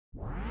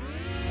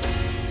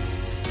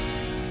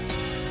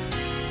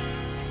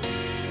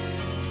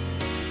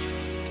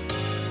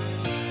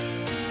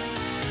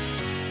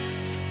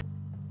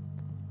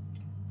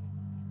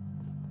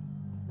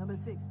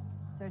Number 6.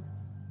 Search.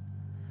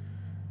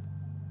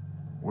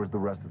 Where's the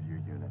rest of your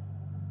unit?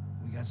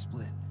 We got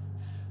split.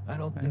 I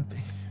don't think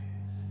they...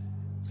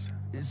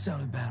 It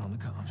sounded bad on the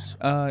comms.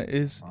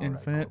 Is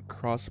Infinite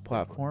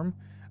cross-platform?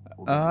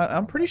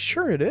 I'm pretty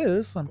sure it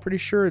is. I'm pretty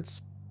sure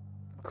it's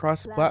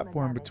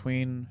cross-platform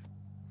between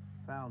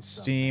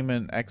Steam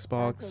and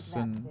Xbox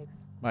and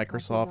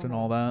Microsoft and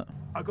all that.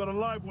 I got a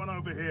live one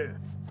over here.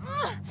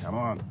 Come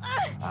on.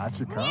 How'd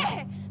you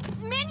come?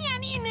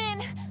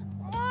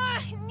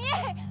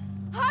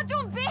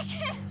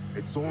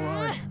 It's all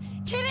right.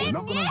 We're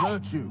not gonna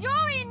hurt you.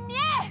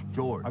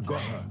 George, I got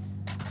her.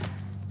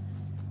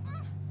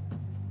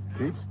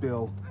 Keep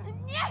still,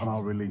 and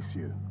I'll release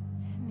you.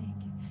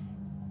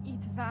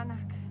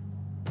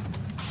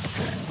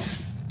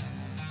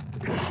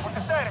 What's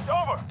the status?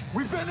 Over.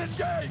 We've been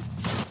engaged.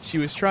 She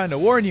was trying to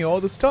warn you all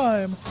this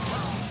time.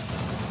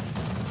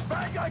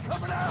 Bad guy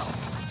coming out.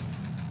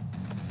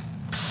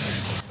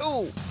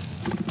 Oh,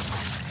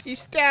 he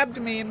stabbed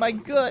me in my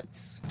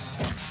guts.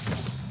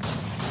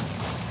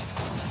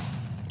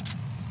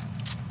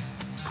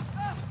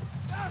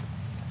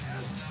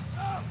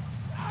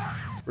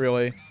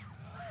 Really?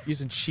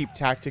 Using cheap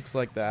tactics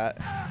like that.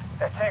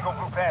 That Tango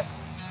group has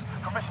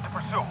permission to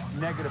pursue.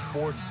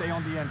 -4, stay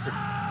on the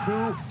entrance.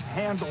 2,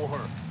 handle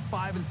her.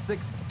 5 and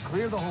 6,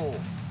 clear the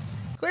hole.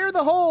 Clear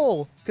the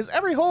hole, because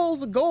every hole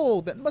is a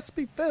goal that must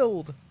be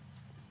filled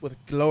with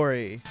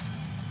glory.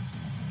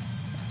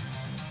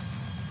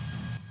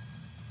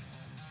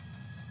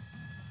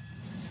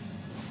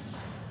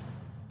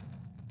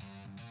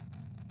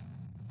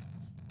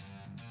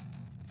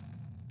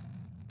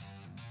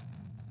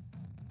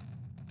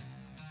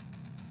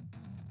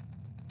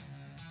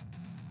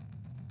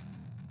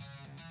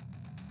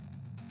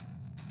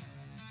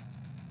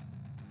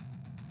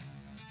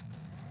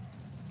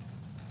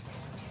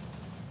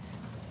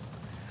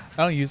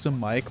 I don't use a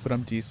mic, but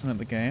I'm decent at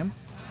the game.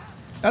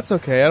 That's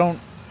okay. I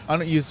don't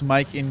use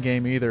mic in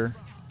game either.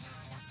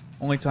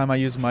 Only time I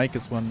use mic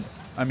is when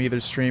I'm either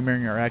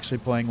streaming or actually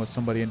playing with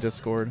somebody in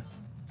Discord.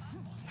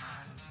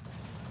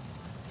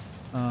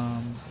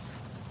 But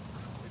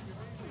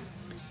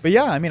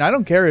yeah, I mean, I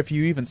don't care if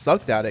you even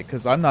sucked at it,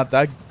 because I'm not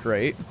that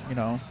great, you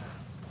know.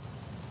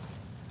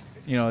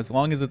 You know, as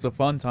long as it's a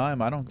fun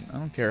time, I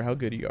don't care how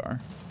good you are.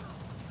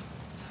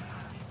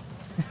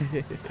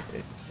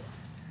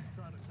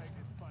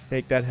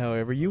 Take that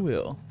however you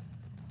will.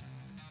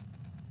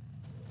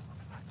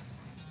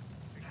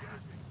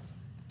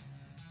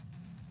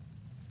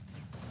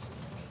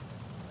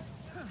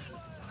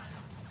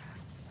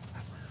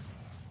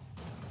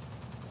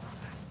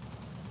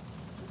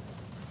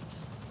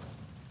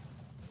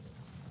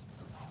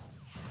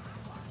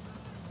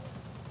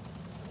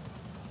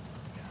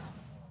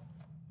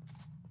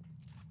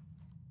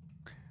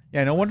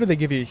 Yeah, no wonder they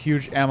give you a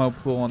huge ammo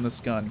pool on this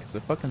gun, because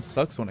it fucking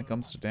sucks when it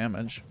comes to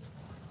damage.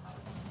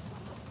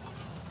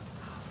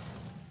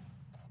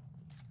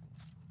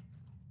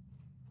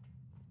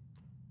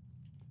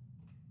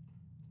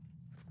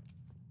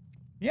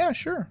 Yeah,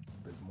 sure.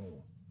 There's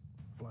more.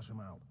 Flush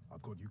them out.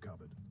 I've got you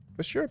covered.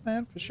 For sure,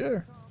 man. For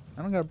sure.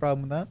 I don't got a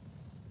problem with that.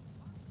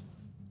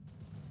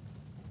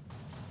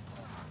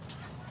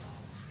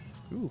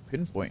 Ooh,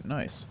 pinpoint.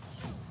 Nice.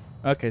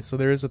 Okay, so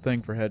there is a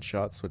thing for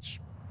headshots,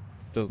 which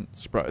doesn't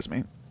surprise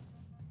me.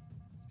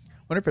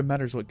 Wonder if it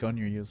matters what gun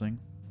you're using.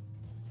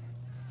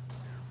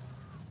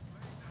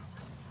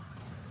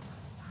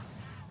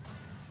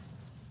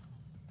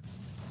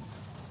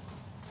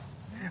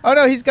 Oh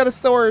no, he's got a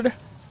sword.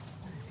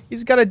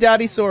 He's got a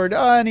daddy sword.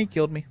 Oh, and he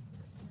killed me.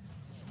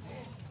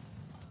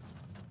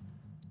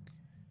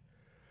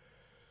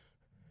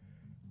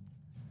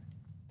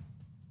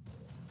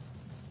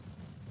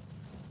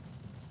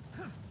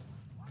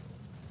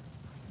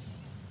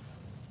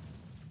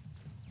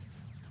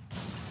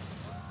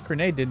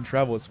 Grenade didn't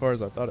travel as far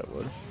as I thought it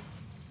would.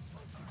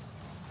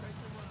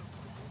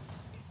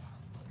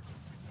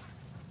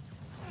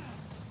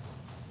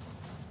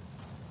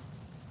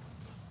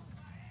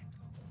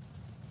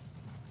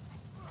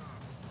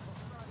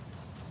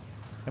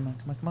 Come on,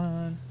 come on, come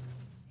on.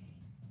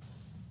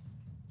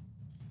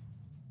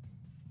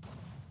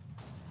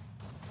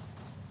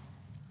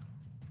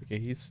 Okay,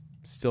 he's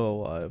still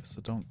alive,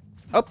 so don't...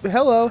 Oh,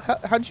 hello!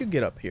 How'd you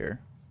get up here?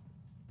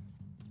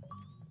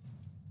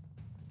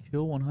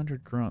 Kill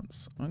 100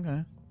 grunts.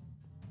 Okay.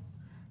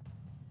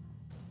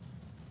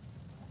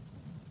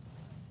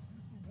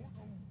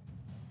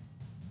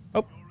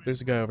 Oh,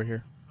 there's a guy over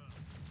here.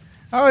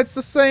 Oh, it's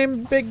the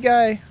same big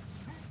guy.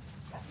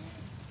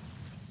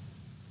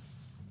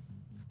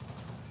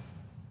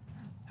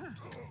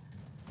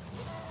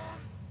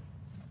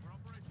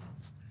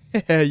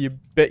 Yeah, you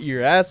bet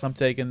your ass I'm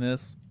taking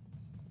this.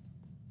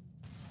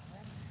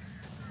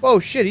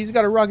 Oh shit, he's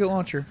got a rocket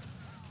launcher.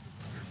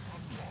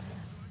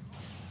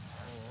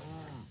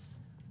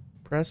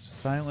 Press to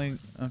silently...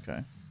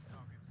 Okay.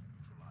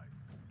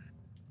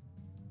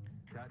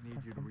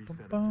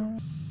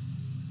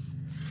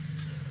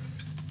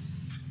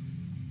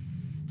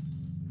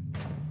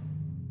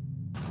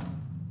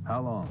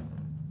 How long?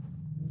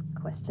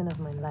 Question of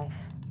my life.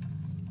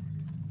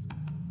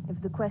 If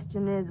the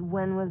question is,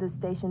 when will the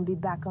station be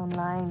back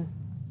online?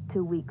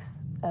 2 weeks,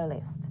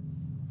 earliest.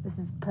 This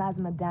is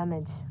plasma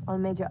damage. All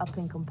major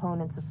uplink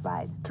components are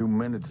fried. 2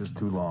 minutes is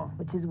too long.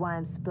 Which is why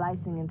I'm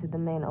splicing into the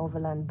main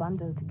overland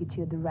bundle to get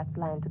you a direct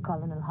line to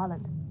Colonel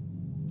Holland.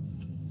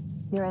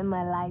 You're in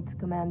my light,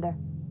 Commander.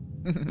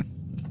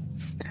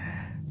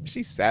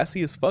 She's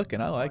sassy as fuck,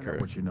 and I like her.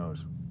 What she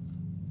knows.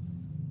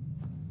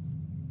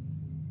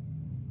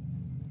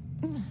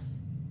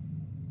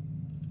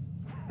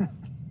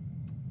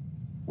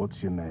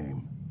 What's your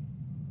name?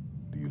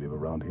 Do you live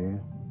around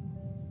here?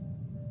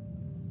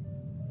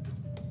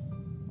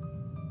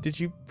 Did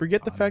you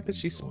forget the fact that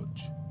she's...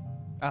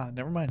 Ah,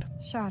 never mind.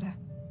 Shada.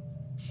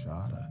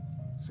 Shada.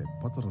 C'est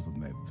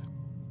Potternet.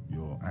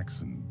 Your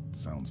accent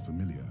sounds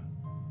familiar.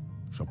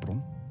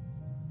 Chapron?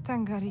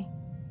 Tangari.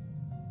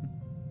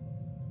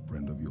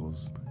 Friend of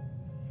yours?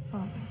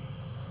 Father.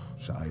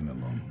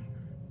 Shainalong.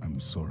 I'm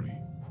sorry.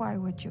 Why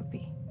would you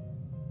be?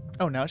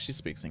 Oh, now she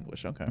speaks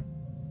English. Okay.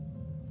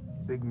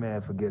 Big man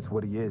forgets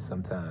what he is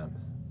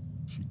sometimes.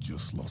 She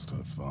just lost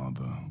her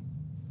father.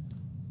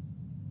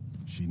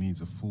 She needs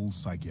a full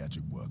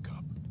psychiatric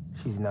workup.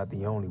 She's not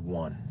the only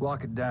one.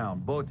 Lock it down,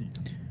 both of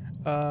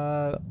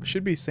you.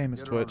 Should be same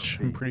as Twitch.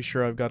 I'm pretty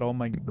sure I've got all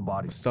my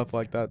body stuff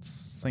like that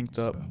synced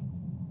up.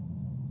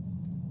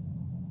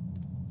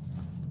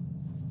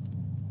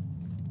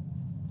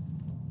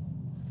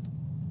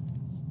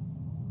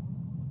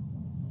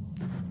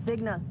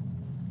 Signal.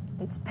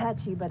 It's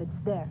patchy, but it's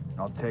there.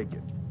 I'll take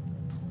it.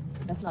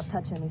 Let's not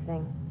touch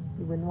anything.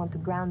 We wouldn't want to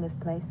ground this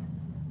place.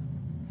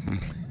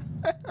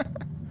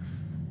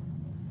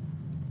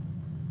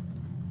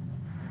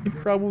 You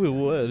probably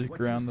would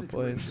ground the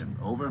place.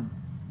 Over.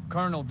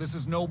 Colonel, this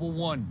is Noble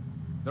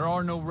 1. There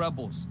are no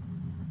rebels.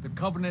 The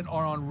Covenant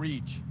are on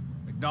Reach.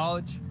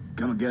 Acknowledge?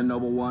 Come again,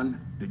 Noble 1.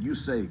 Did you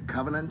say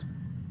Covenant?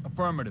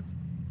 Affirmative.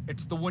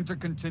 It's the winter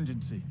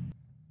contingency.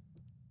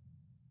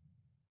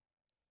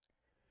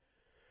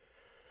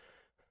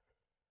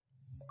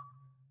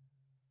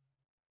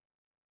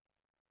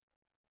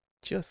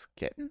 Just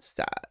getting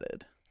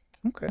started.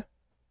 Okay.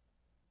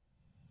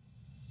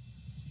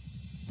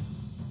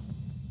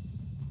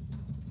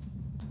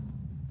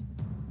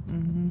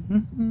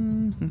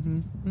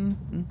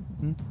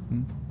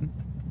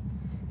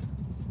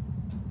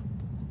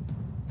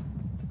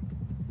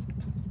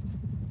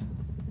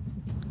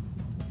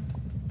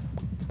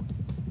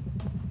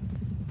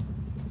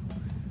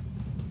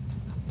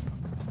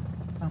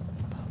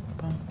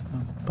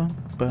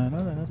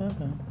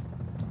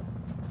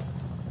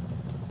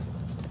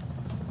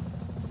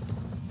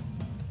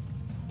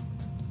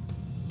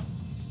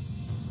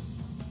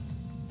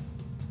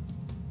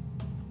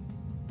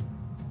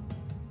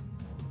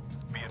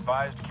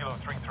 Advised Kilo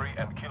 33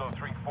 and Kilo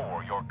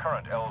 34, your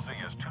current LZ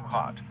is too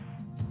hot.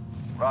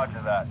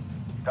 Roger that.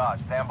 Dodge,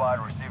 stand by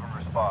to receive and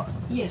respond.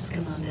 Yes,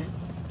 Commander.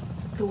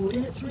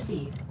 Coordinates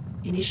received.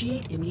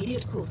 Initiate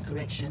immediate course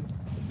correction.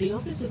 The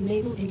Office of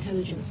Naval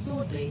Intelligence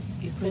Sword Base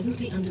is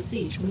presently under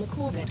siege from a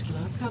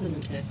Corvette-class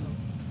Covenant vessel.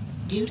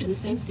 Due to the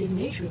sensitive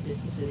nature of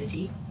this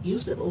facility,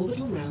 use of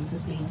orbital rounds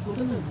has been, for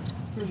the moment,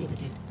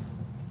 prohibited.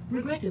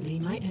 Regrettably,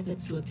 my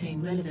efforts to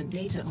obtain relevant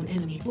data on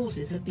enemy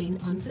forces have been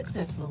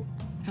unsuccessful.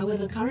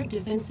 However, current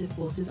defensive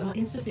forces are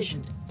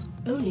insufficient.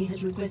 Oni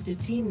has requested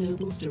Team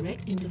Noble's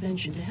direct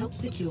intervention to help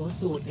secure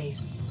Sword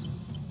Base.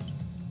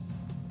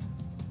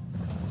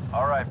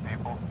 All right,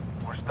 people.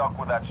 We're stuck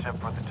with that ship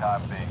for the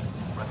time being.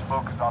 Let's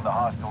focus on the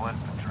hostile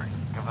infantry.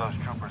 Give those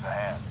troopers a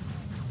hand.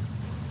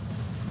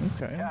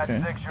 Okay, Cat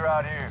okay. 6, you're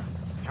out here.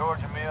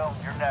 George, Emil,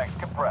 you're next.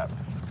 Get prepped.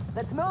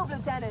 Let's move,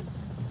 Lieutenant.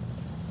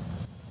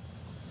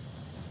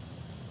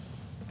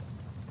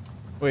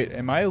 Wait,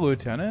 am I a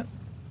lieutenant?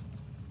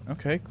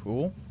 Okay,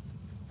 cool.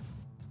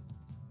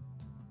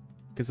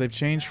 Because they've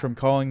changed from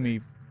calling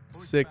me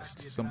Six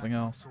to something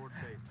else.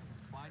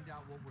 Find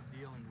out what we're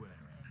dealing with.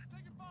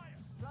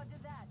 Roger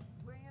that.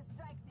 We're your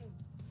strike team.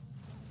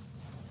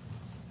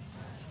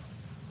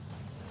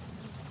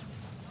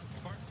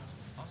 Spartans,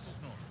 hostiles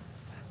north.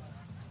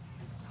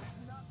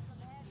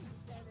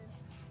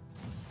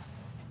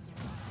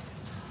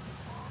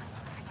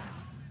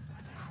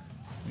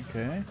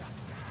 Okay.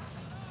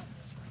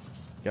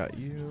 Got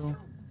you.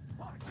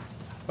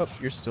 Oh,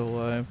 you're still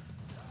alive.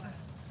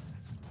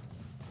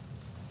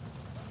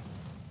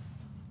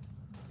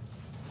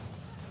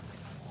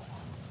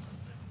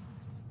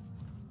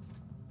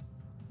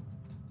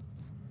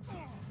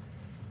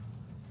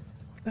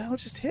 What the hell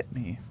just hit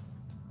me?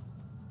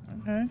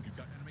 Okay. You've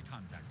got enemy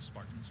contact,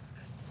 Spartans.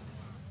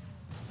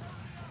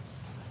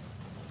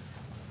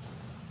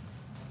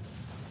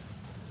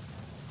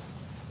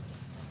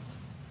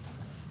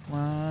 Come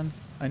on.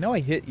 I know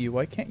I hit you.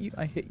 Why can't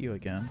I hit you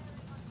again?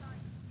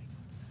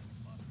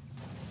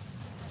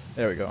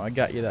 There we go. I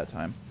got you that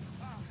time.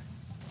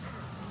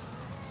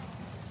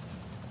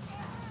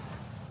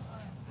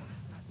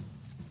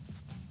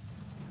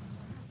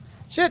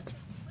 Shit!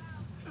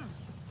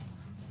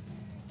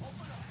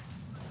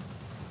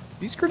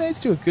 These grenades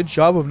do a good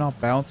job of not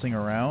bouncing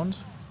around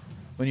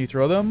when you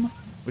throw them,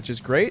 which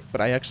is great, but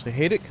I actually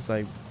hate it because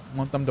I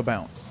Want them to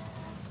bounce.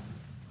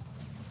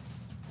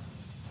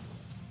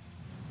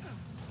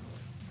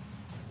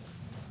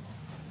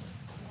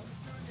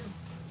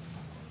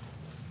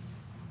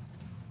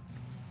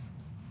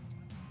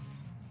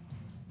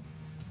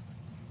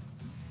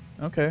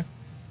 Okay.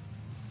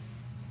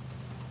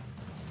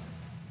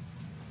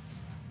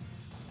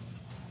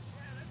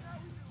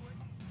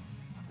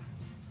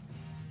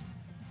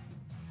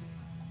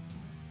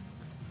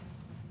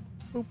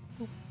 Boop,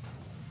 boop.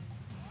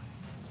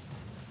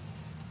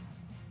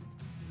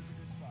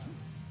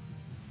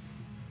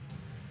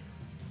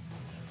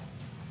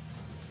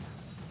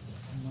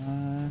 Come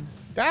on.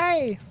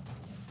 Die!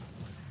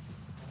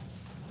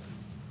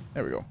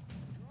 There we go.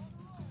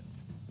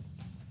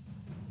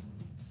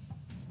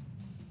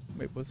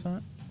 Wait, what's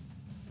that?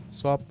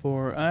 Swap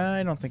for...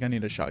 I don't think I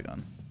need a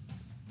shotgun.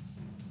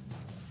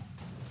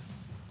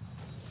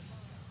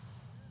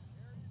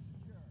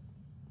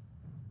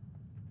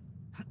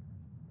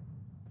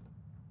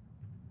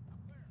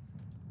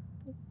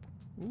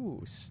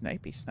 Ooh,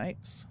 snipey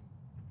snipes.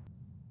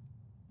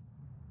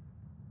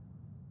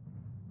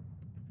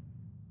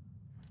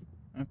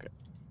 Okay.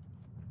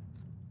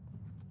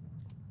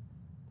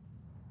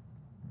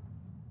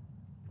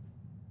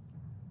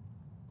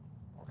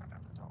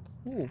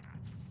 Ooh.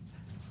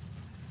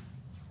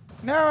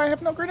 No, I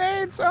have no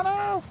grenades! Oh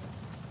no!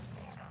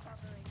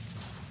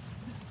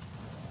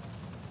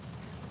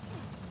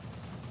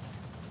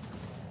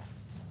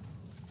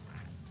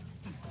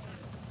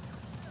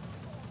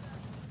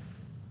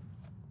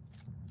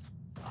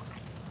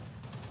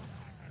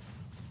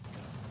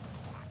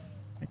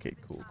 Okay,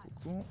 cool, cool,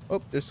 cool.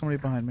 Oh, there's somebody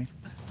behind me.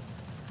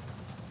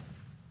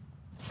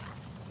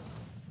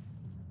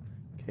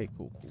 Okay,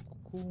 cool, cool, cool,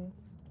 cool.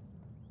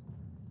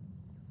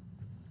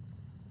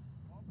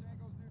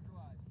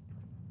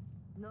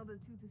 Noble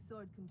 2 to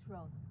sword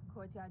control.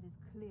 Courtyard is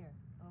clear.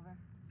 Over.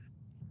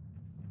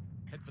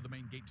 Head for the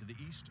main gate to the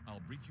east.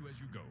 I'll brief you as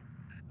you go.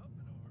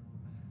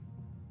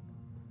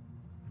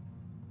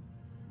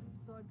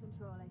 Sword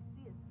control, I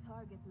see a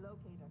target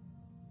locator.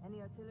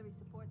 Any artillery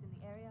support in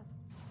the area?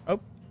 Oh.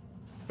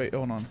 Wait,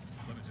 hold on.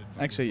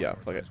 Actually, yeah,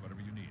 fuck it.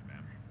 Whatever you need,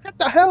 ma'am. Get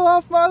the hell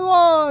off my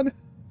lawn!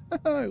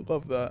 I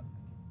love that.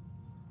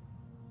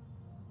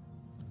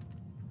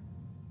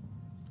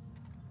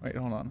 Wait,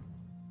 hold on.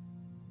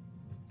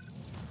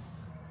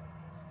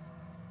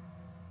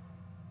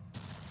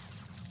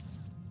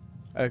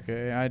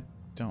 Okay, I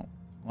don't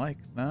like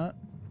that.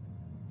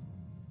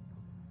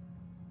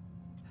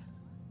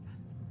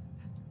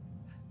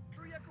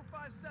 3 Echo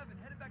 5-7,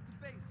 headed back to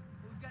base.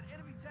 We've got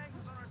enemy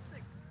tangos on our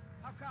 6.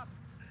 How copy?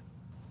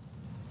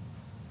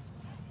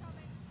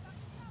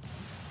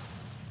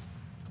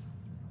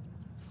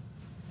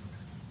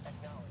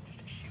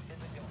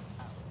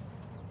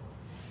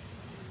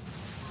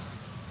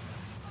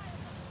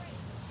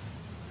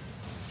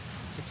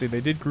 Let's see,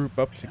 they did group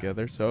up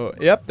together, so...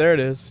 Yep, there it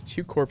is.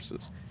 2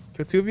 corpses.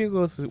 Kill 2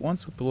 vehicles at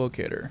once with the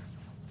locator.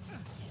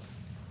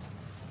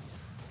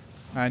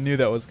 I knew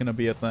that was gonna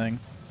be a thing.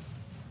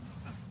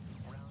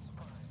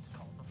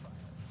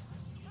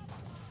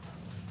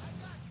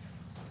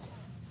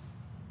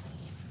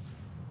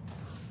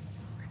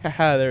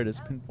 Haha, there it is,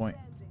 pinpoint.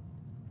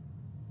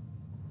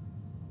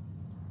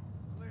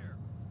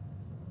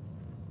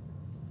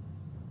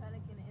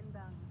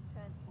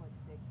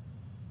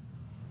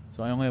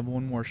 So I only have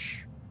one more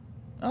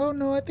oh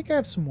no, I think I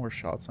have some more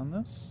shots on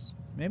this.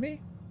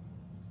 Maybe?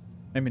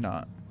 Maybe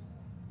not.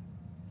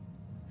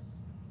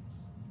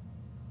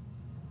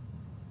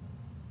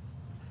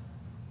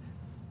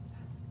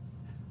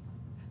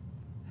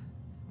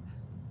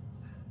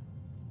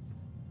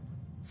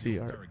 Let's see.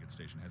 The Farragut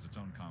station has its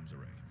own comms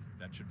array.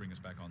 That should bring us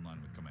back online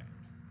with command.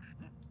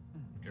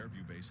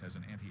 Airview base has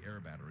an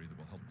anti-air battery that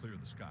will help clear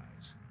the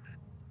skies.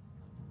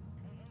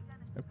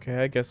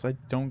 Okay, I guess I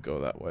don't go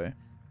that way.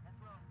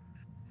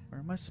 Where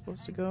am I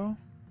supposed to go?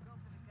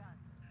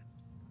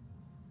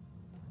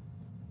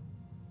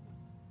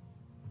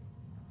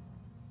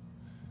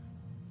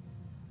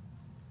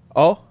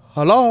 Oh,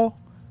 hello.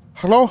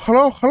 Hello,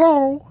 hello,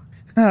 hello.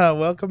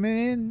 Welcome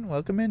in,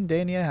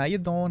 Dania. How you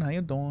doing? How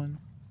you doing?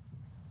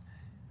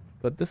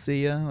 Good to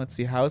see ya. Let's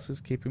see, House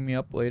is keeping me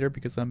up later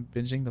because I'm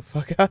binging the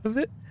fuck out of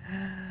it.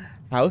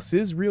 House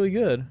is really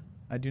good.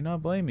 I do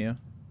not blame you.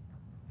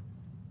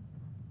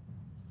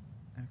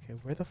 Okay,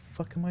 where the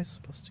fuck am I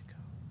supposed to go?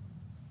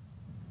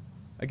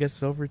 I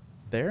guess over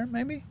there,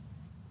 maybe?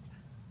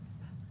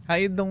 How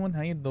you doing?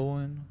 How you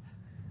doing?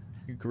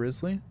 You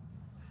grizzly?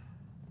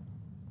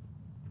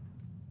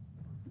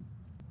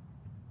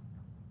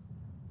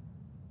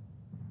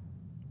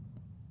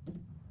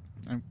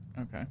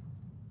 Okay.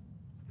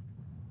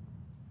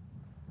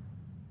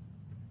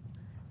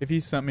 If you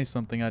sent me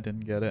something, I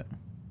didn't get it.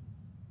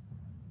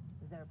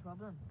 Is there a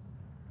problem?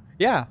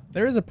 Yeah,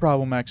 there is a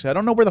problem, actually. I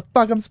don't know where the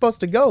fuck I'm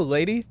supposed to go,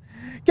 lady.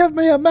 Give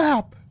me a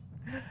map!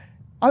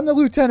 I'm the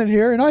lieutenant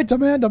here, and I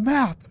demand a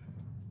map!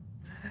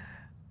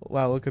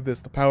 Wow, look at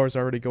this. The power's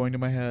already going to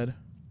my head.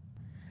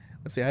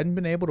 Let's see, I hadn't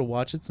been able to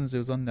watch it since it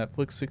was on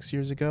Netflix 6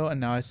 years ago, and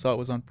now I saw it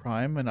was on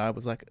Prime, and I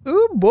was like,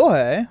 ooh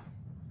boy!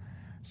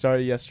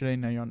 Started yesterday,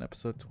 now you're on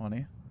episode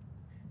 20.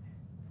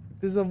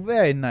 This is a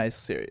very nice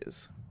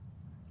series.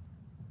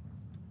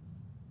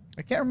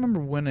 I can't remember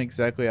when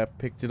exactly I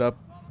picked it up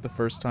the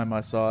first time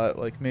I saw it.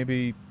 Like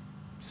maybe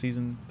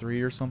season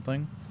 3 or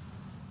something.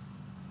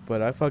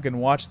 But I fucking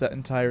watched that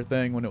entire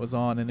thing when it was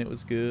on and it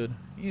was good.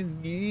 It's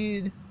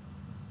good.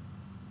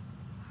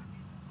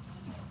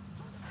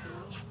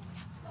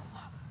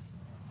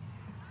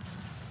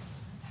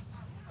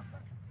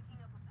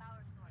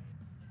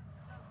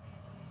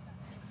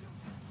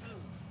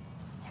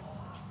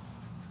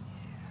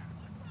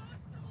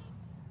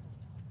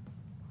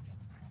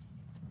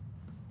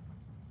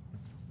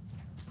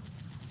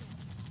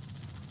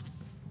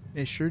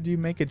 They sure do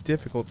make it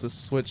difficult to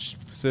switch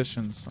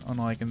positions,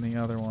 unlike in the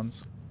other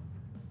ones.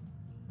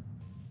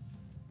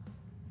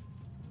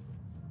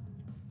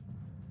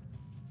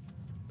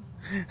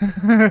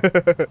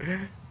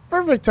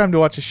 Perfect time to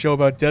watch a show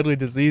about deadly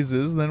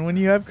diseases than when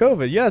you have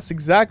COVID. Yes,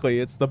 exactly.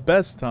 It's the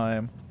best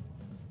time.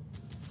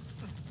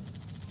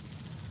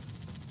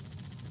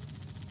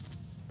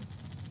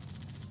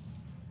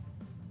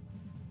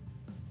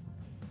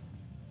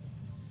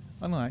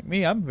 Unlike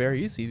me, I'm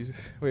very easy to...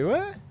 Wait,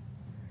 what?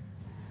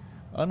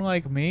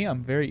 Unlike me,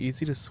 I'm very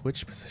easy to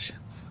switch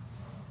positions.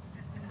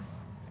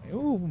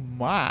 Oh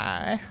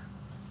my.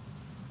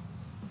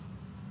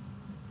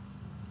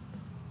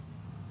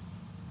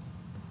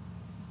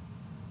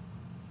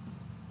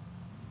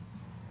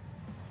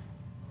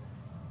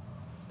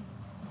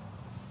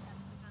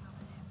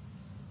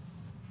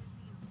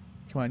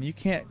 Come on, you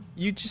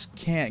just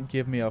can't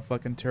give me a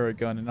fucking turret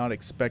gun and not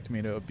expect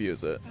me to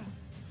abuse it.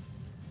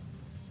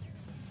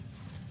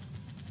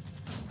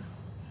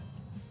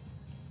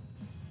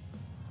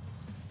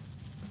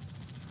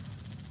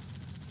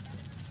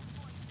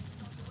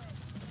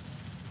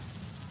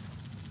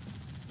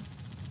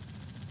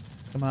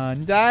 Come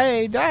on,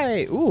 die,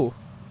 die. Ooh.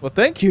 Well,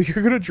 thank you.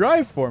 You're gonna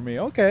drive for me.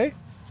 Okay.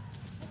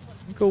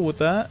 I'm cool with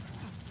that.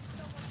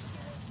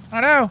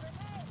 Oh no.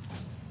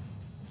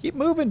 Keep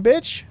moving,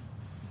 bitch.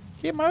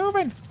 Keep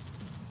moving.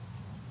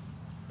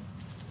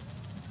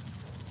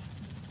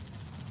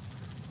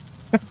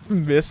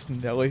 Miss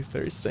Nelly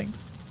thirsting.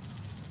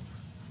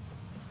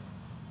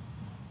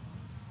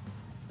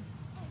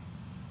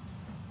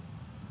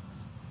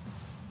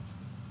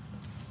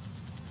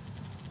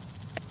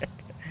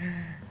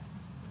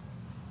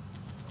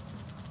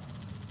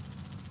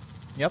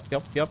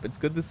 Yep. It's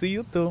good to see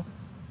you too.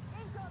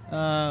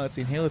 Let's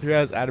see. Halo 3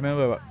 has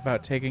adamant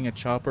about taking a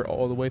chopper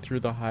all the way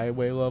through the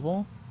highway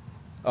level.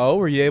 Oh,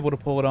 were you able to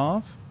pull it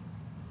off?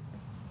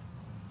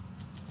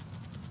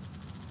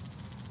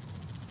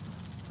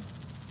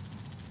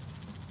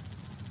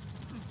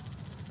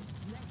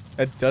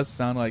 It does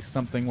sound like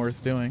something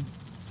worth doing.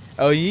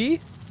 Oh,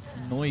 ye?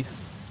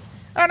 Nice.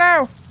 Oh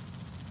no!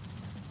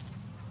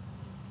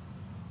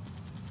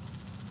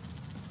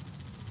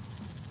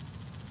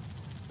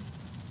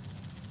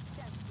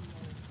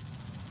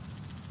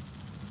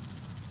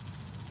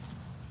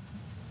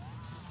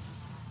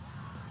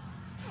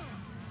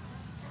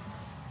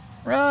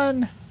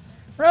 Run!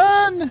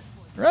 Run!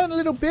 Run,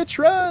 little bitch,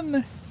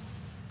 run!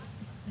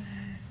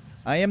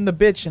 I am the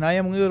bitch and I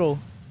am little.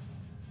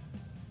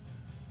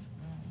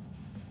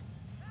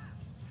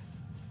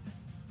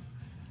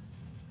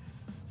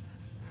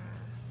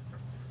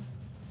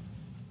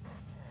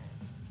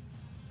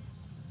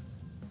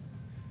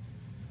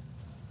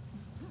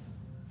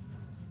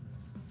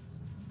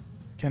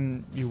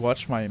 Can you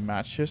watch my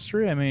match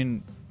history? I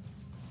mean,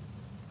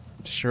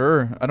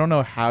 sure. I don't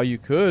know how you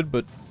could,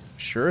 but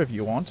sure if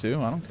you want to.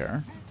 I don't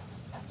care.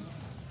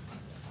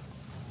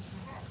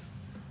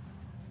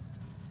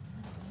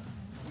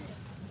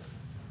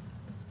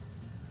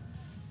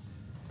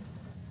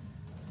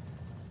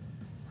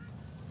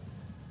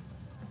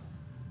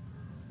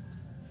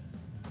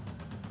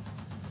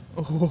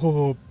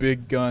 Oh,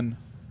 big gun.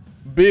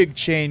 Big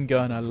chain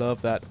gun. I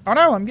love that. Oh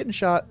no, I'm getting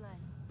shot.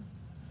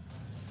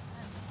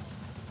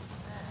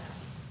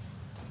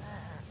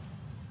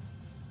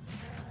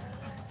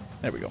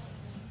 There we go.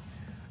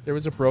 There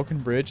was a broken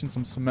bridge and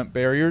some cement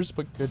barriers,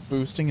 but good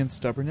boosting and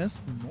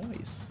stubbornness.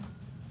 Nice.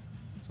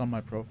 It's on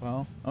my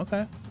profile.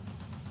 Okay.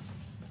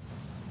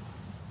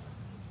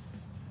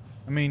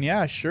 I mean,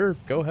 yeah, sure.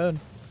 Go ahead.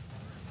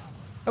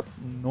 Oh,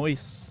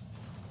 nice.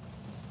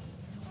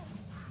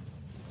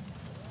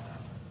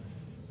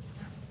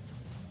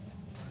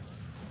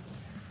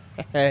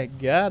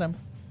 Got him.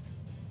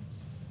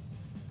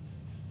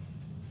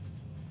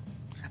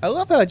 I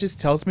love how it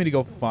just tells me to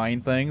go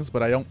find things,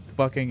 but I don't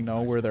fucking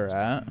know where they're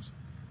at.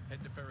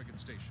 Head to Farragut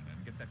Station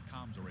and get that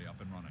comms array up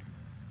and running.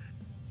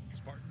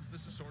 Spartans,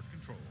 this is Sword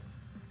Control.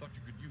 Thought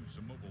you could use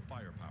some mobile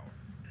firepower.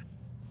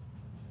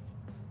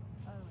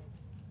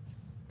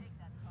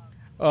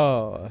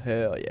 Oh,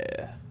 hell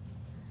yeah.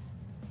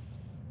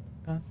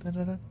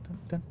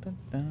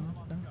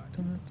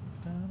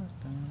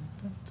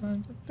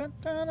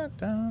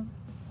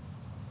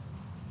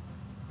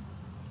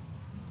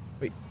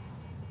 Wait.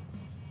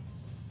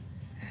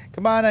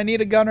 Come on, I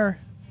need a gunner.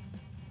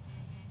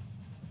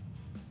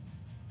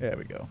 There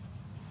we go.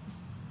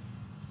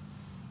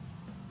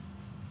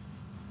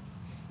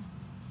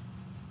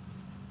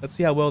 Let's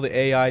see how well the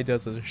AI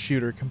does as a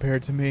shooter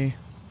compared to me.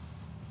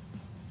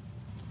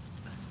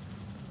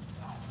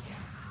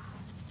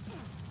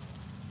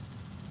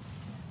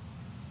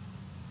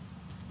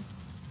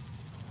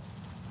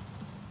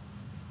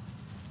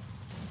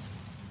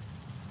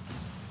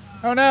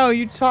 Oh no,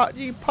 you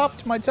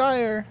popped my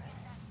tire.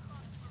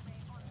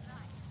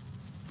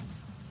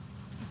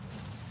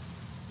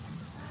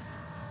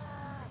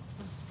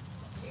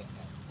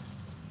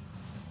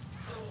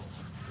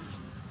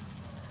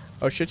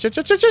 Oh shit,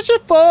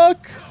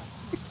 fuck!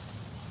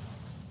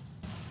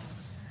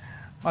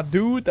 My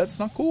dude, that's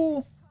not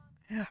cool.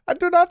 I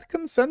do not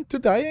consent to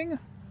dying.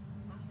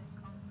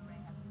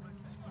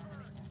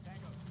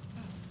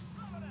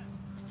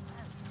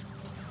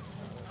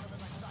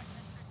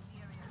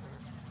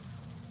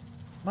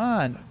 Come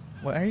on.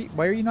 Why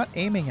are you not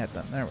aiming at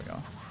them? There we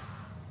go.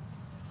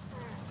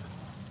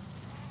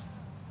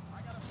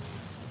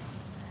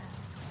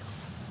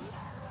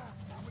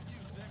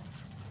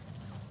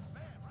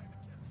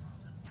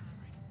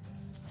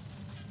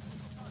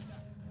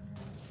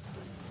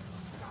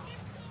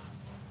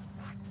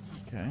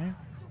 Okay.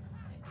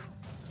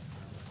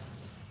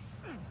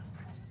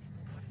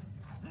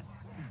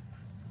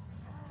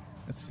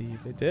 Let's see.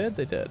 They did?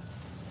 They did.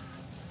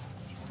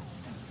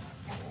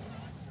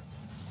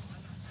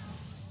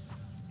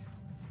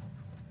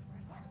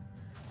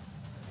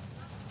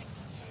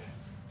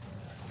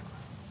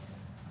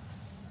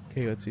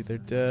 Okay, let's see. They're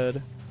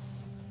dead.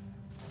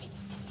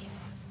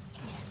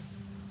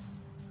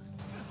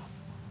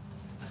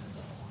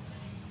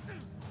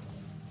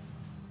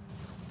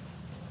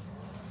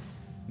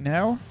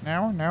 No,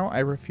 no, no. I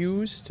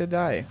refuse to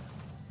die.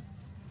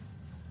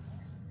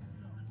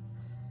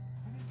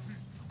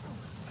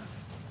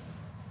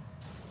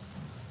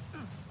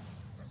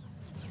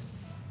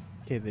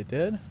 Okay, they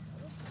did.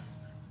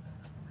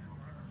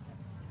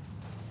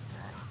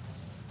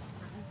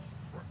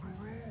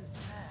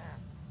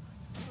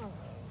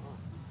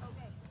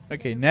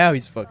 Okay, now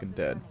he's fucking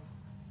dead.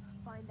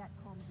 Find that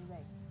comms array.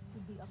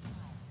 Should be up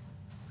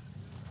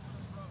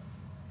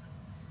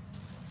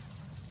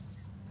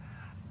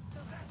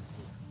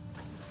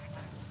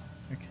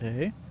high.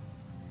 Okay.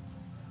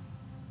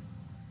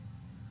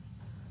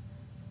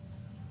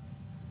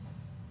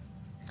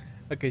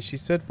 Okay, she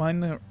said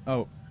find the...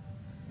 Oh.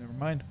 Never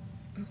mind.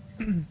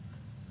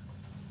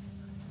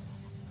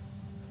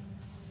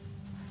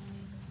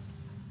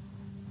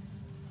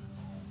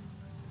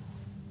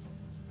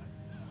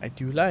 I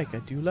do like. I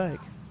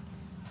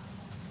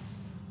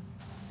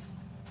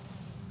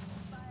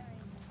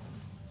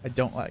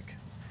don't like.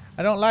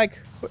 I don't like.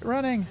 Quit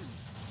running.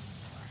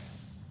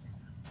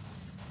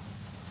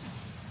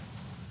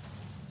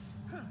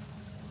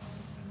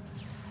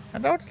 I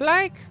don't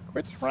like.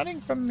 Quit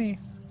running from me.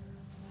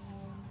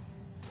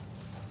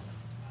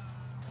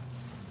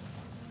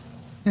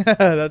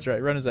 That's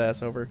right. Run his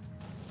ass over.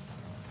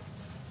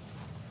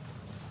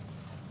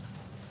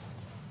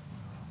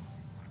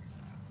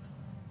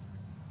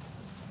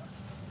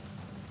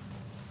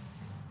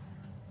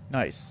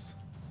 Nice.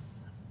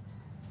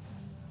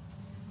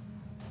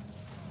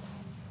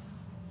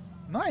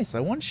 Nice. I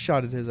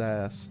one-shotted his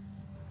ass.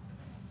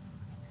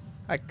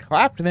 I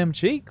clapped them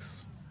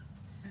cheeks.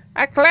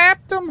 I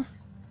clapped them.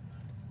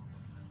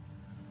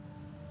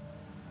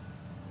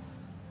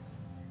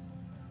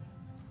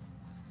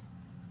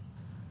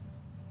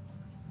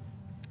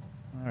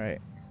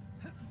 Alright.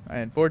 I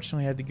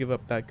unfortunately had to give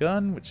up that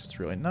gun, which is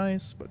really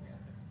nice, but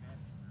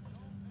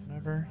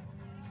whatever.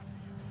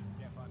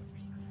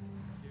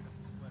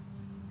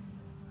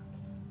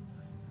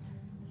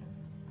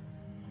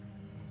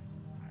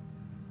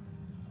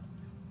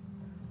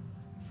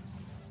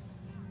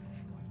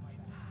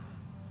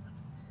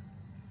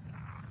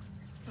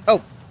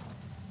 Oh!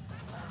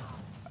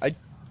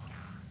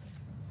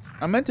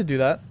 I meant to do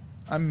that.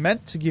 I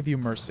meant to give you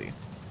mercy.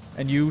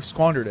 And you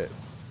squandered it.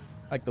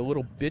 Like the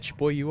little bitch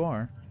boy you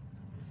are.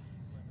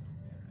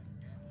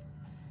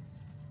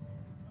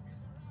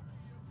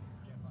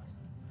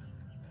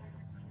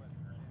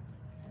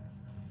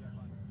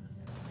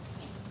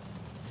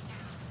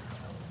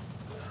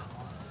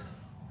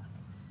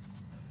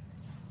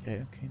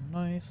 Okay,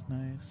 nice,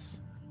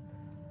 nice.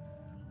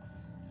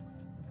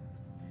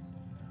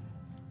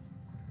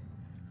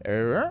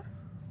 Error?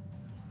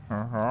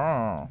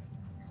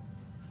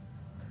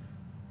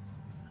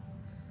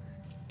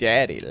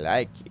 Daddy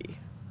likey.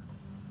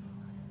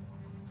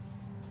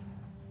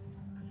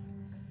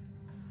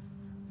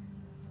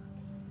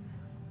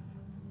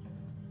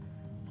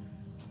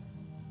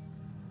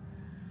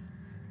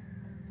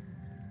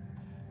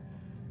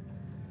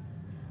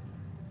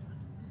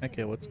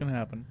 Okay, what's gonna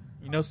happen?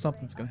 You know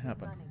something's gonna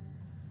happen.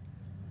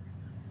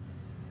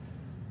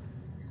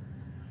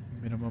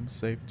 Minimum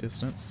safe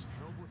distance.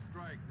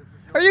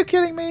 Are you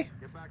kidding me?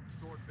 Get back to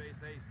Sword Base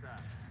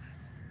ASAP.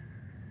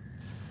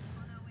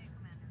 On our way,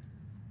 Commander.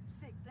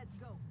 6, let's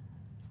go.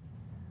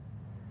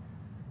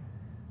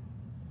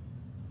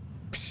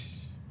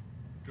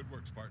 Good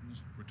work,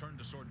 Spartans. Return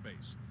to Sword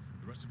Base.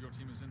 The rest of your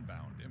team is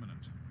inbound, imminent.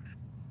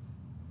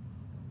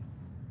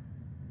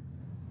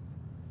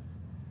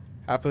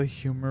 Half of the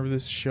humor of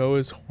this show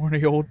is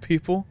horny old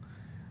people.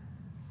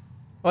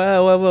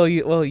 Well,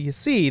 you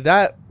see,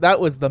 that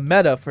was the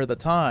meta for the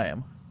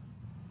time.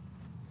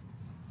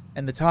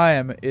 And the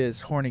time is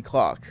horny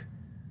clock.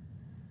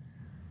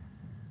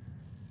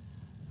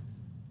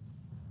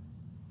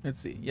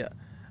 Let's see, yeah.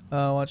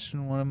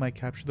 Watching one of my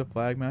capture the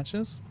flag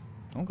matches.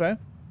 Okay.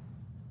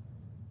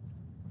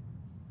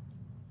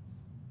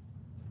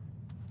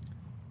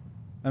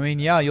 I mean,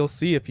 yeah, you'll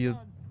see if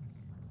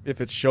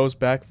it shows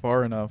back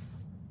far enough.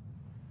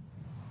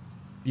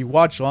 If you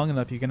watch long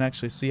enough, you can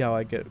actually see how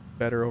I get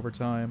better over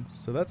time.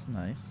 So that's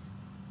nice.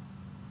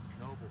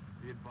 Noble,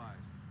 be advised.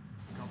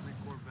 Company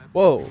Corvette.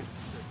 Whoa.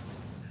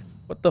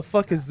 What the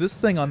fuck is this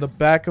thing on the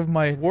back of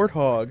my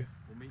Warthog?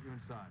 We'll meet you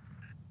inside.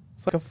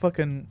 It's like a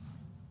fucking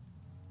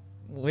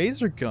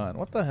laser gun.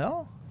 What the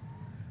hell?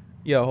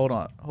 Yeah, hold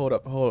on. Hold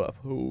up.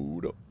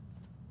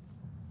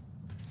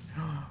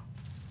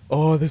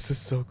 Oh, this is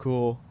so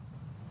cool.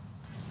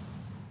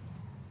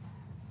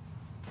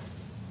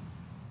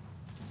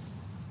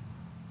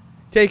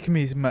 Take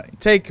me,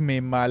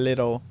 my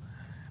little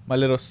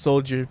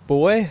soldier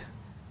boy.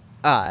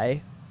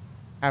 I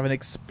have an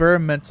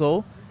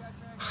experimental,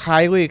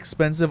 highly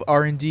expensive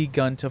R&D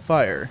gun to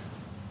fire.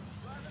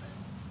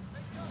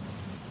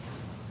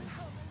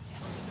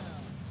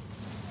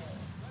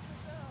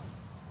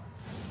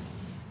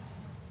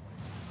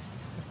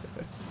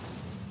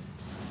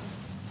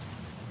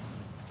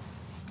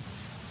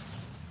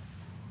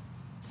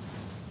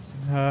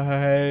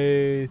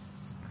 Nice.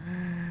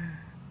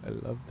 I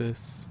love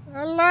this.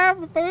 I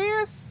love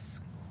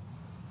this.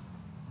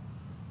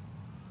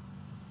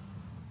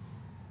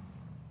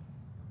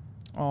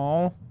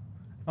 Oh,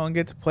 I don't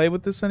get to play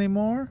with this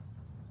anymore.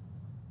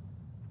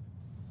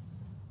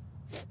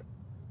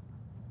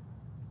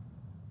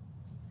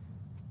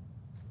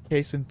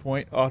 Case in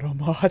point,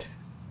 Automod.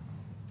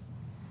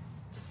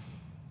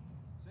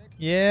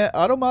 Yeah,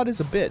 Automod is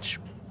a bitch.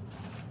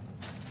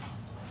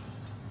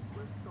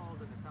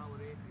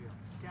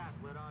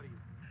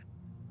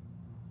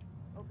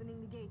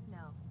 Opening the gates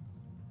now.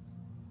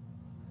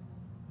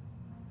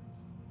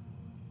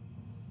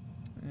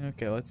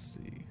 Okay, let's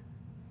see.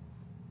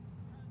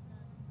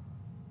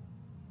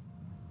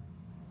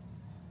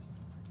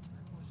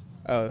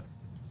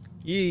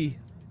 Yee.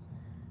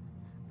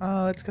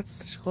 Oh, it's got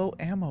such low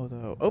ammo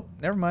though. Oh,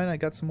 never mind, I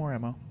got some more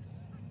ammo.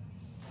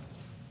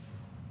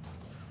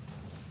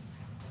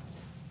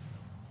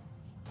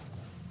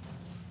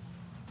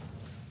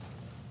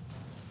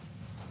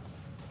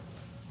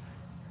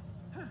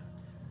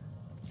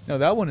 No,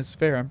 that one is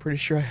fair. I'm pretty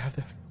sure I have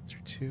that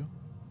filter too.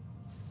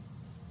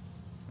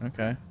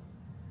 Okay.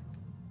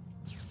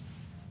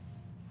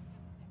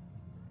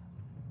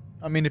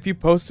 I mean, if you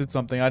posted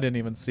something, I didn't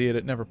even see it.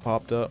 It never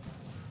popped up.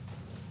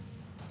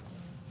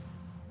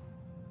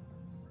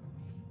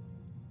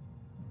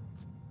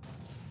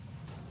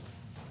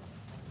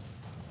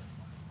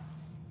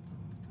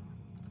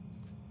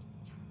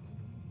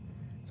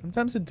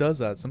 Sometimes it does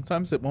that.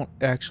 Sometimes it won't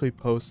actually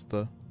post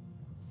the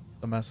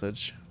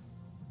message.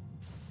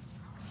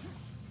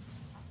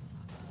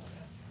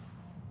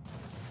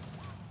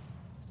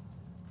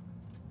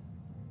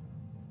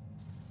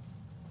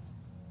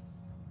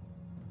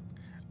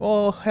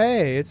 Well,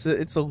 hey, it's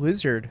a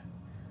lizard.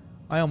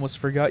 I almost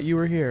forgot you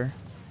were here.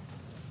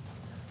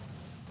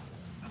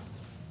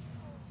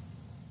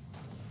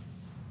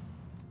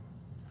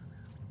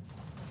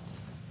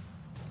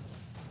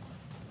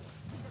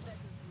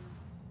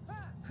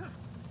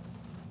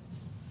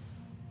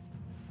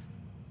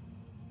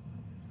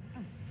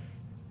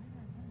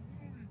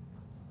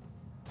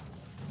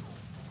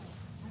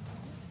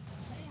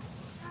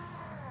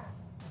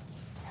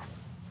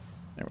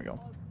 There we go.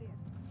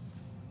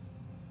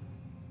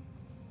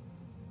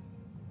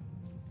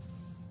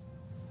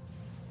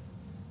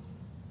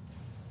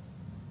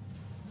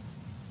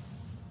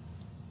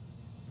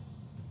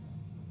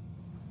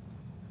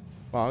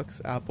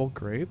 Box, apple,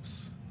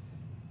 grapes?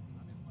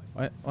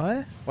 What?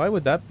 What? Why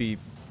would that be?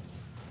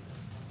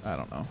 I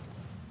don't know.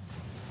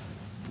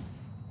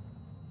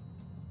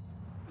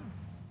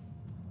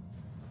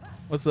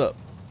 What's up?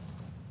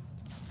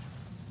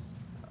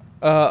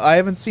 I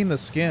haven't seen the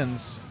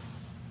skins.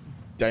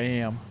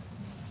 Damn.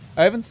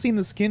 I haven't seen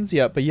the skins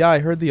yet, but yeah, I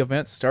heard the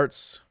event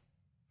starts.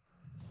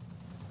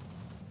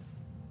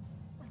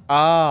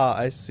 Ah,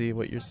 I see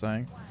what you're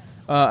saying.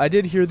 I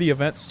did hear the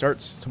event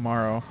starts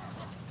tomorrow.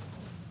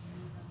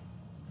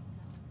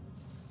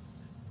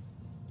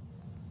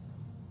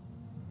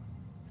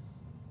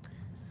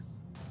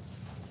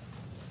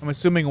 I'm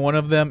assuming one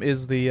of them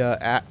is the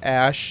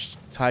Ash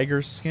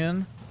Tiger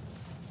skin.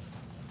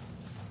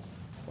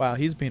 Wow,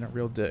 he's being a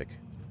real dick.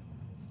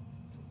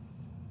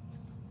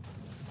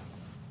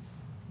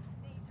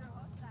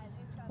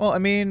 Well, I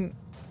mean,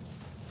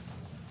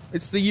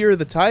 it's the year of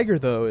the tiger,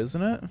 though,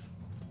 isn't it?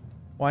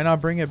 Why not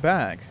bring it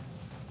back?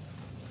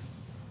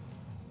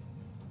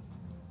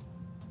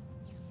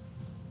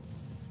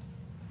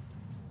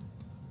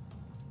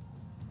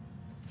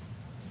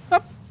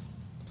 Up.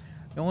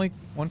 The only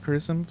one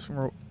criticism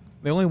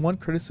The only one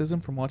criticism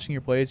from watching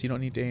your play is you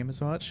don't need to aim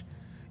as much.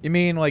 You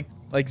mean like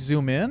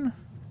zoom in?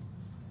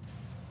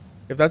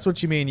 If that's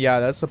what you mean, yeah,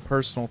 that's a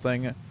personal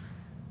thing. I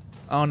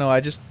don't know, I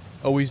just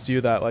always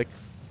do that. Like,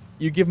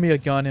 you give me a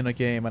gun in a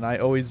game and I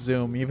always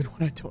zoom even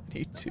when I don't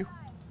need to.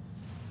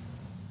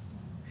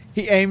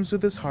 He aims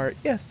with his heart.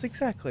 Yes,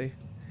 exactly.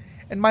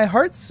 And my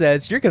heart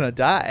says you're gonna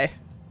die.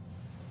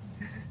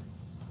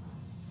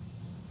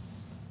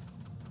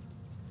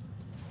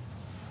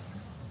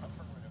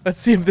 Let's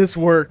see if this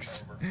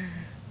works.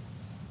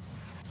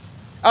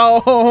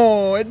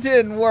 Oh, it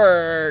didn't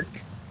work.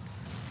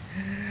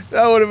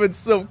 That would have been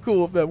so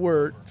cool if that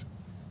worked.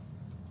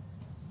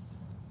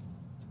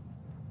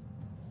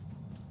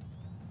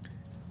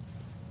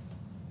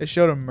 It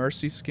showed a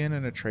Mercy skin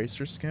and a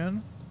Tracer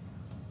skin.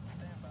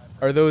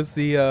 Are those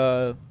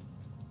the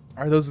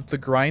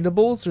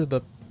grindables or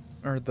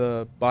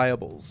the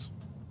buyables?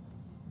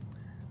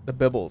 The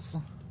bibbles.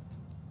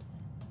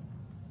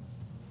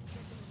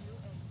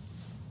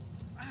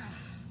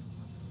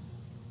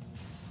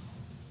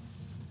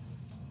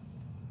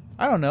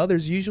 I don't know,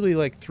 there's usually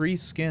like 3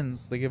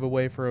 skins they give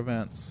away for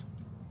events.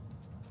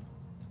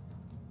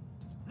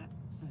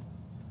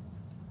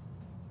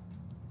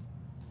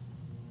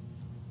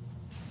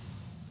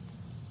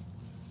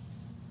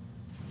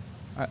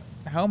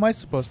 How am I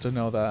supposed to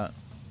know that?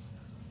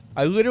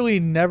 I literally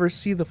never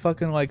see the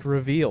fucking like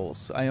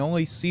reveals. I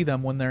only see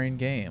them when they're in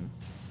game.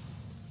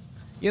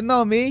 You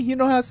know me, you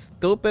know how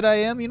stupid I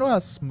am, you know how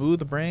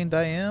smooth-brained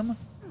I am.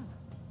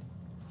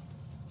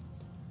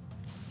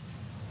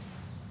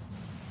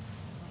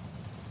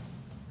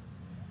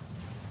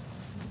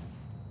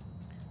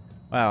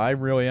 Wow, I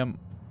really am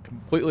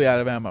completely out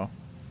of ammo.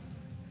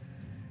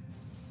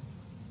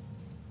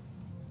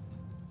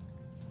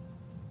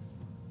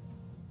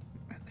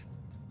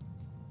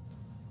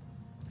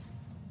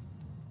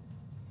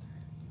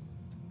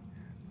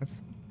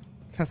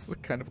 That's the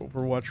kind of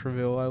Overwatch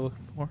reveal I look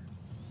for.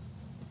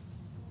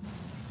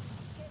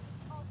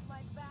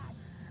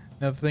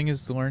 Now the thing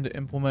is to learn to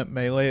implement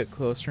melee at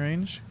close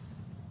range.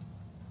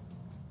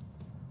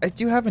 I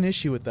do have an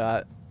issue with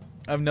that.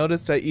 I've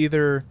noticed I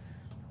either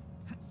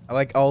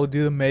I'll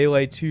do the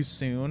melee too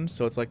soon,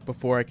 so it's like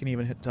before I can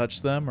even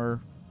touch them, or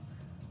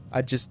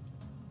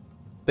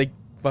they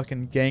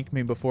fucking gank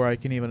me before I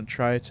can even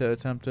try to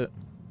attempt it.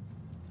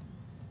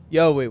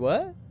 Yo, wait,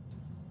 what?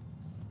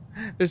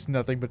 There's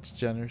nothing but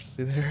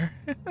degeneracy there.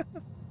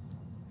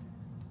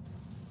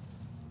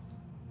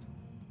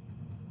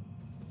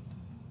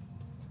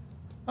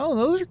 Oh,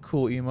 those are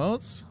cool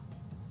emotes.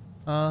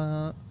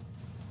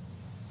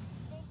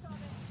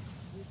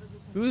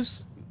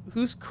 Who's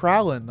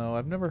Kralin though?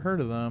 I've never heard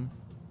of them.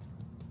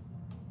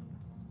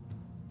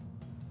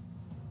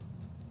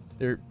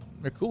 They're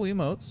cool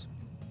emotes.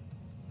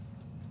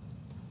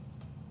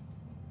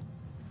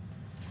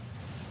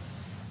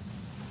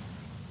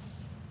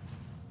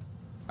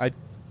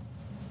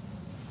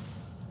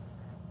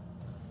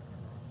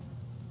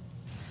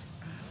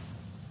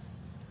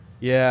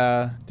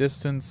 Yeah,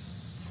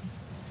 distance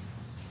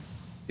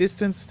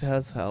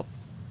does help.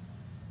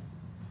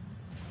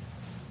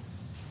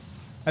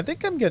 I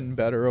think I'm getting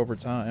better over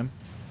time.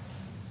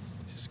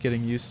 Just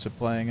getting used to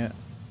playing it.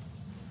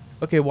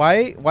 Okay,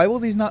 why will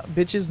these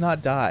bitches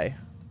not die?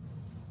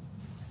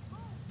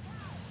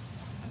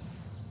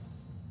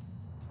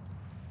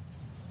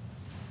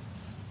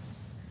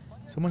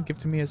 Someone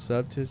gifted me a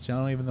sub to his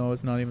channel even though I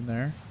was not even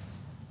there.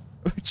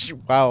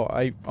 Wow,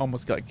 I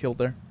almost got killed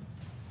there.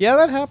 Yeah,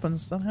 that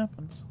happens. That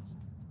happens.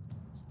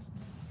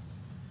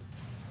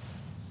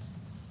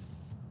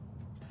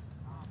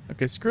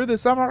 Okay, screw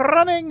this. I'm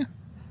running.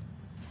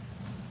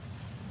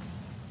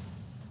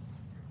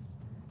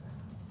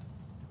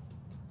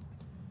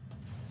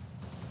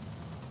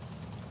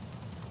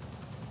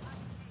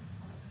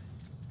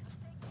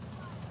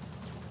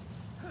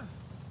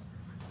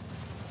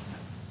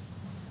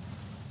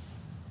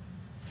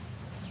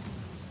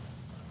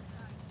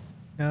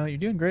 No, you're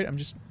doing great. I'm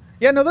just...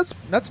 Yeah, no,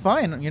 that's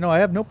fine. You know, I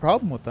have no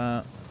problem with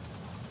that.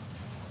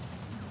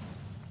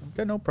 I've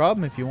got no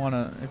problem if you're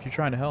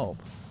trying to help.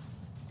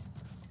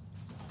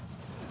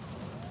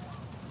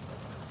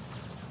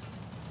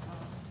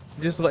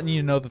 I'm just letting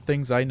you know the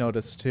things I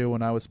noticed too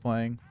when I was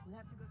playing.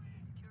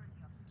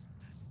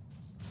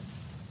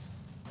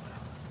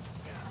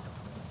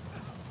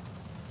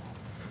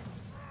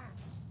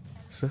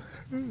 So,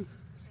 excuse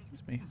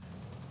me.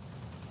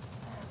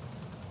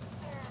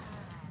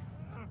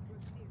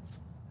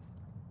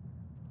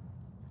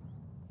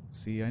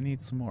 See, I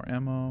need some more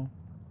ammo.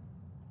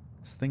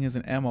 This thing is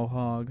an ammo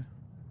hog.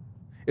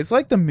 It's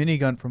like the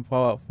minigun from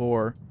Fallout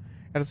 4.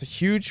 It has a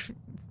huge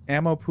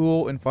ammo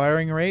pool and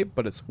firing rate,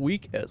 but it's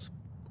weak as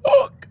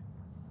fuck.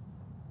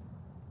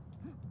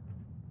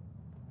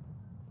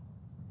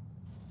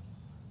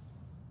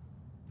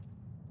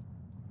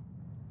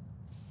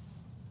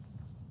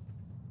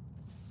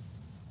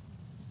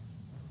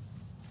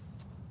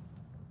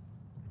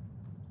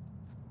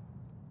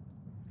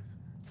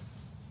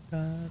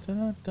 Da, da,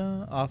 da,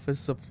 da.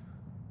 Office of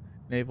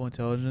Naval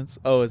Intelligence.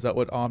 Oh, is that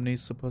what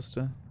Omni's supposed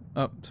to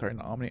Oh, sorry,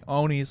 not Omni.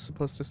 Oni is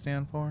supposed to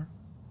stand for.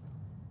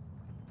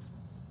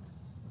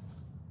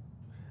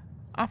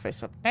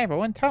 Office of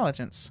Naval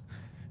Intelligence.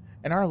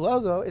 And our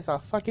logo is a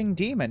fucking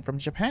demon from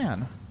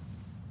Japan.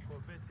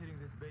 Corvette's hitting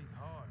this base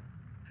hard.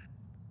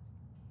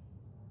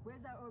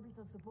 Where's our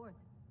orbital support?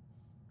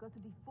 Got to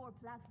be 4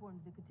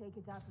 platforms that could take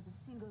it out with a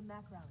single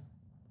Mac round.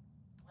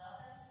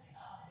 Welcome to the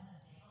Office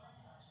of Naval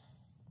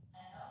Intelligence.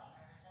 An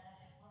ONI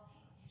representative will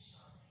be with you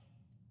shortly.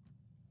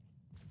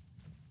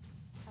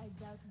 I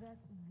doubt that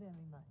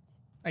very much.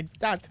 I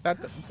doubt that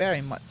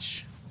very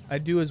much. I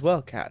do as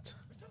well, Cat.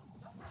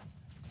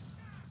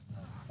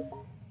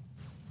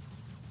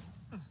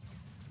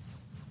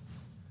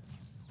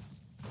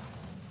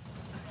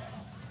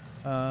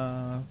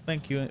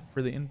 Thank you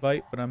for the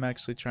invite, but I'm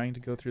actually trying to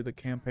go through the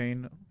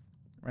campaign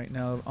right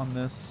now on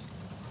this.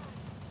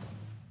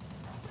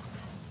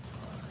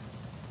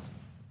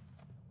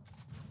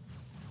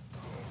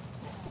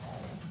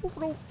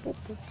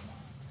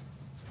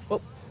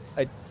 Well,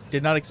 I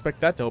did not expect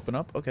that to open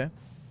up. Okay.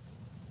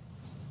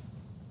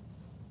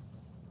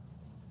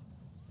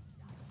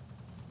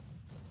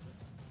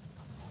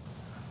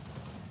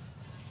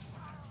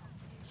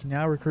 You can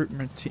now recruit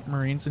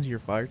Marines into your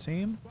fire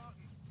team.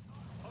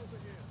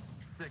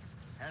 6,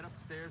 head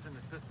upstairs and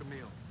assist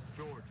Emil.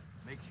 George,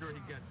 make sure he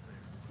gets there.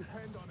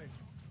 Depend on it.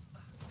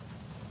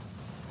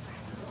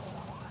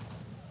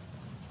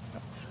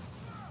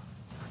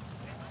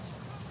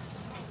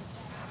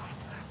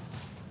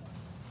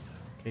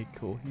 Okay,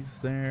 cool. He's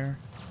there.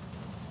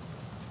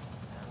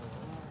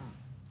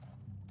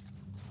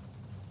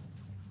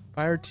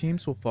 Fire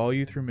teams will follow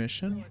you through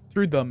mission?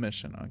 Through the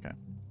mission, okay.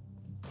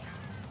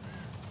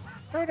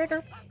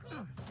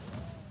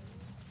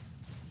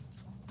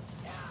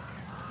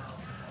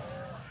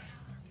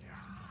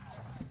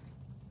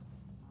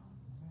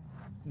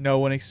 No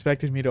one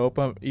expected me to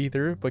open up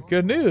either, but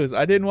good news.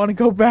 I didn't want to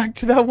go back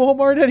to that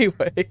Walmart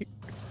anyway.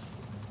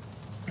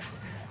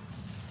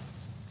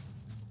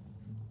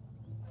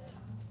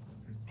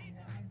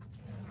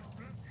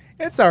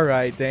 It's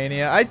alright,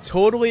 Dania. I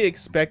totally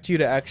expect you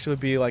to actually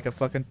be like a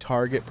fucking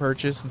Target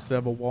purchase instead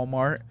of a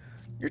Walmart.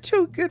 You're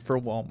too good for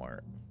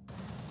Walmart.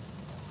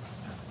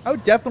 I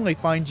would definitely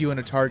find you in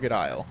a Target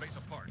aisle.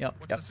 Yep.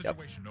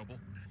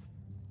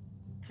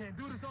 Can't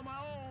do this on my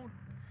own.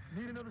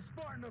 Need another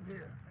Spartan up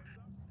here.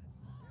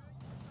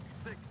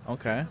 6.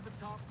 Okay. To the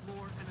top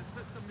floor and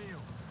assist Emil.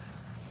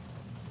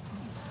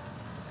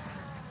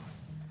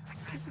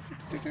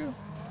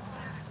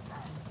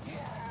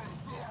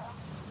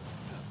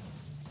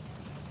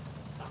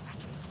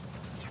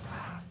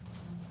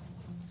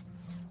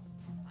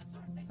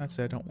 That's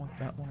it. I don't want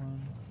that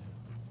one.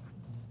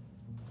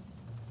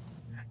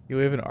 You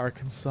live in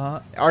Arkansas?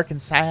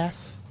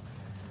 Arkansas?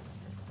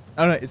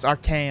 Oh no, it's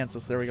Arkansas.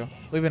 There we go.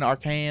 Live in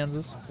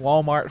Arkansas.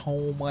 Walmart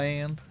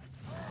homeland.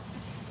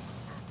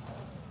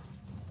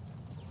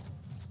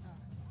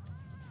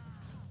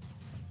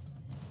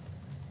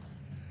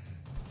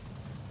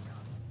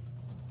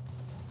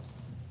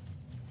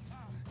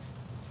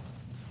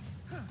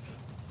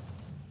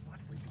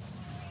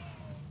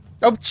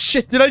 Oh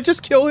shit, did I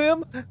just kill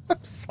him?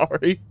 I'm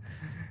sorry.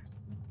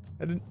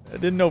 I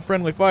didn't know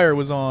friendly fire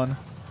was on.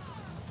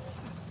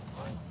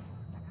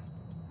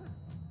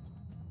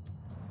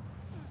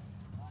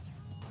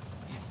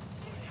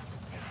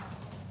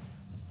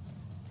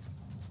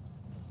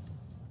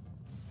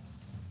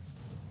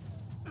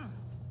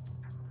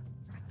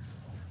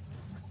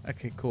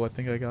 Okay, cool. I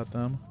think I got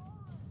them.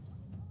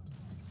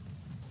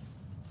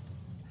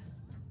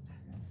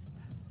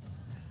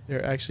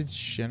 They're actually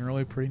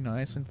generally pretty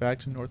nice. In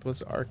fact, in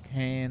Northwest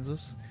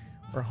Arkansas,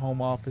 where home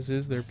office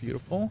is, they're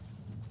beautiful.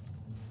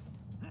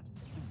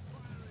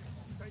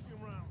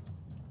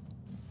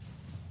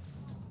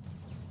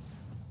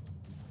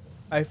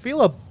 I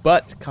feel a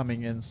butt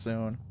coming in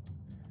soon.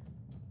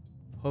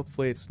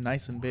 Hopefully it's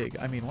nice and big.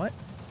 I mean, what?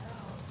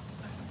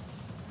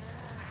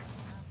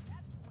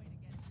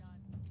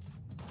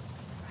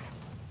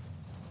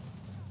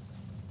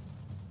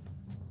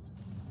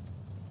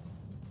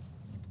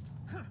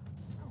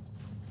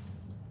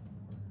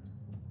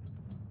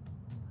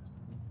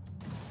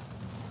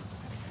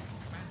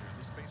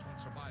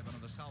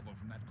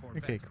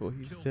 Okay, cool.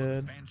 He's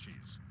dead.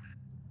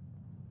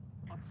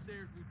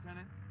 Upstairs,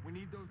 Lieutenant. We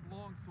need those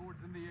long swords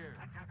in the air.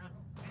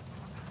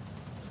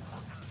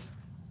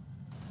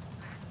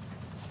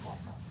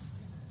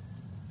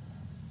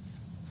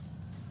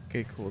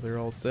 Okay, cool. They're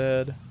all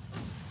dead.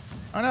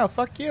 Oh no!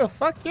 Fuck you!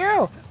 Fuck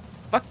you!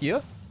 Fuck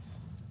you!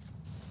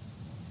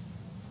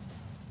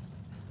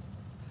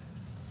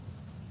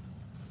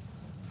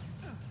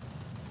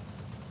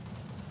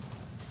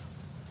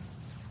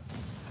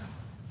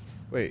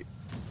 Wait.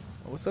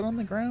 Was that on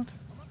the ground?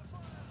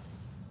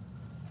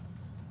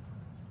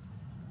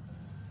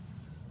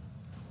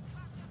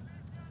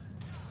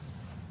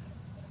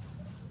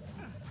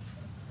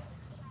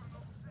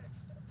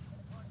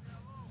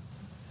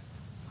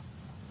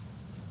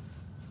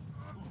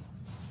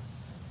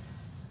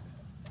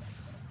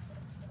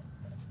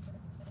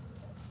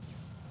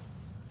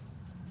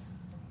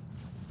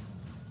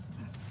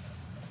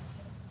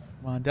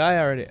 on, die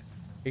already.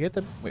 I get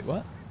that. Wait,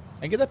 what?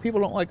 I get that people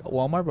don't like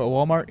Walmart, but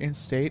Walmart in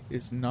state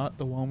is not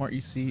the Walmart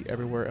you see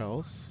everywhere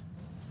else.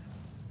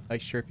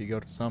 Like, sure, if you go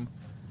to some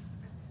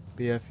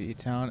BFE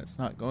town, it's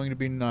not going to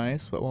be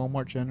nice, but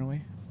Walmart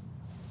generally.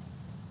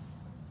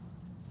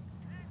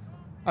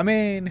 I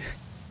mean,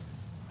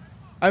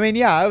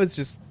 yeah,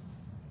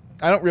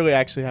 I don't really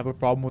actually have a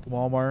problem with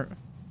Walmart.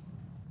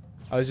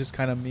 I was just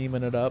kind of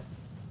memeing it up.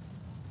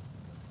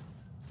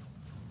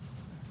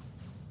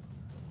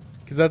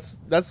 Because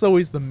that's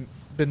always been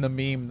the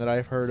meme that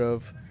I've heard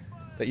of.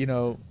 That, you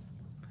know,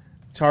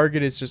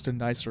 Target is just a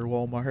nicer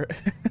Walmart.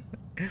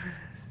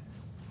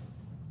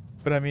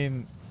 But I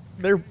mean,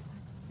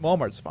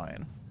 Walmart's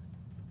fine.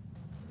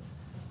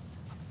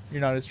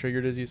 You're not as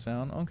triggered as you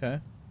sound?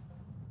 Okay.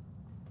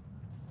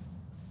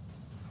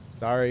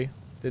 Sorry.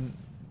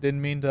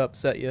 Didn't mean to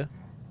upset you.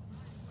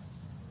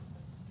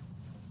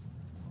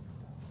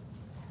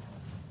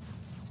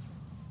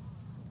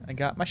 I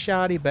got my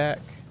shotty back.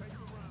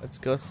 Let's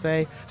go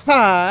say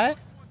hi.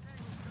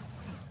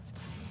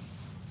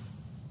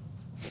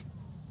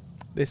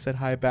 They said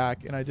hi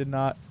back, and I did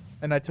not,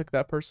 and I took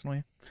that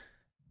personally.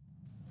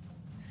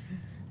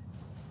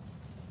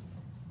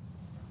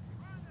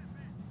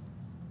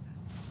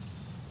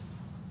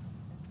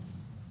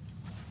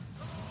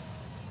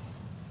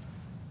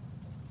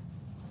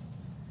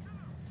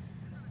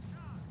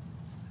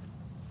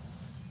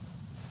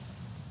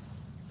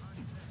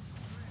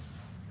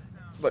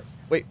 But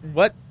wait,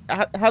 what?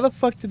 How the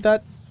fuck did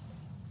that?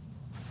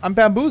 I'm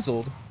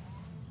bamboozled.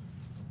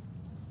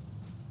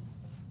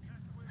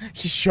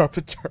 You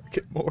sharpen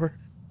target more.